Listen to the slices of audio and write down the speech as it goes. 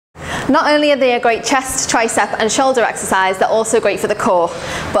Not only are they a great chest, tricep and shoulder exercise, they're also great for the core.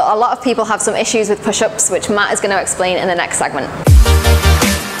 But a lot of people have some issues with push-ups, which Matt is going to explain in the next segment.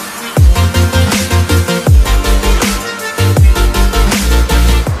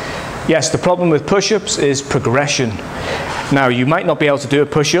 Yes, the problem with push-ups is progression. Now, you might not be able to do a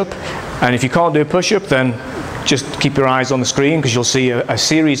push-up, and if you can't do a push-up, then just keep your eyes on the screen, because you'll see a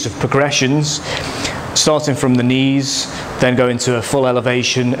series of progressions, starting from the knees, then go into a full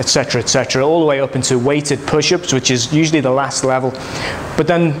elevation, etc., all the way up into weighted push-ups, which is usually the last level. But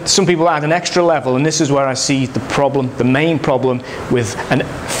then some people add an extra level, and this is where I see the problem, the main problem with a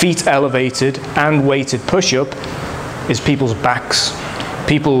feet elevated and weighted push-up is people's backs.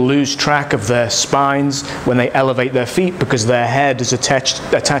 People lose track of their spines when they elevate their feet because their head is attached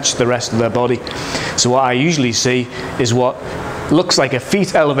to the rest of their body. So what I usually see is what looks like a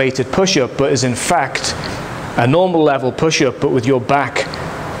feet elevated push-up, but is in fact a normal level push-up, but with your back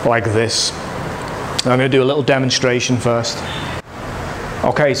like this. I'm going to do a little demonstration first.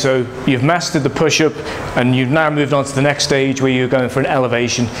 Okay, so you've mastered the push-up and you've now moved on to the next stage where you're going for an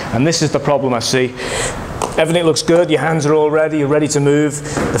elevation, and this is the problem I see. Everything looks good, your hands are all ready, you're ready to move,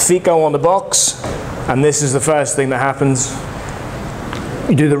 the feet go on the box, and this is the first thing that happens.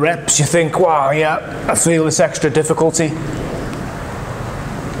 You do the reps, you think, wow, yeah, I feel this extra difficulty.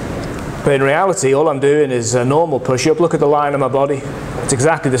 But in reality, all I'm doing is a normal push-up. Look at the line of my body, it's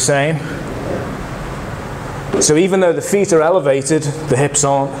exactly the same. So even though the feet are elevated, the hips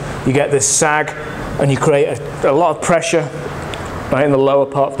aren't, you get this sag, and you create a lot of pressure right in the lower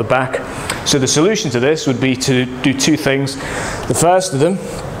part of the back. So the solution to this would be to do two things. The first of them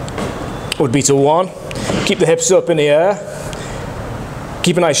would be to, one, keep the hips up in the air,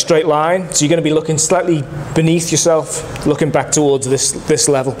 keep a nice straight line, so you're going to be looking slightly beneath yourself, looking back towards this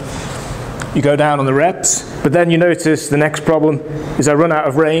level. You go down on the reps, but then you notice the next problem is I run out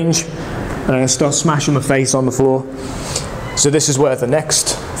of range and I start smashing my face on the floor. So this is where the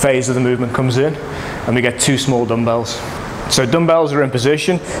next phase of the movement comes in, and we get two small dumbbells. So dumbbells are in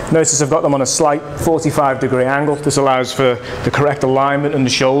position. Notice I've got them on a slight 45-degree angle. This allows for the correct alignment in the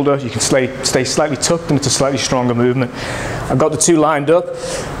shoulder. You can stay slightly tucked, and it's a slightly stronger movement. I've got the two lined up.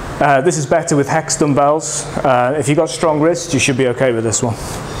 This is better with hex dumbbells. If you've got strong wrists, you should be okay with this one.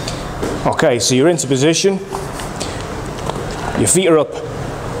 Okay, so you're into position. Your feet are up.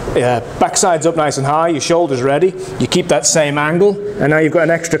 Backside's up nice and high. Your shoulders ready. You keep that same angle, and now you've got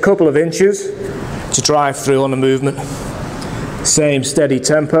an extra couple of inches to drive through on the movement. Same steady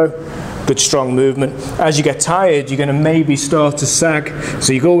tempo, good strong movement. As you get tired, you're going to maybe start to sag,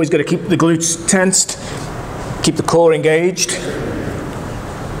 so you've always got to keep the glutes tensed, keep the core engaged,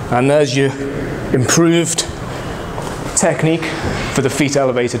 and there's your improved technique for the feet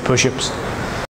elevated push-ups.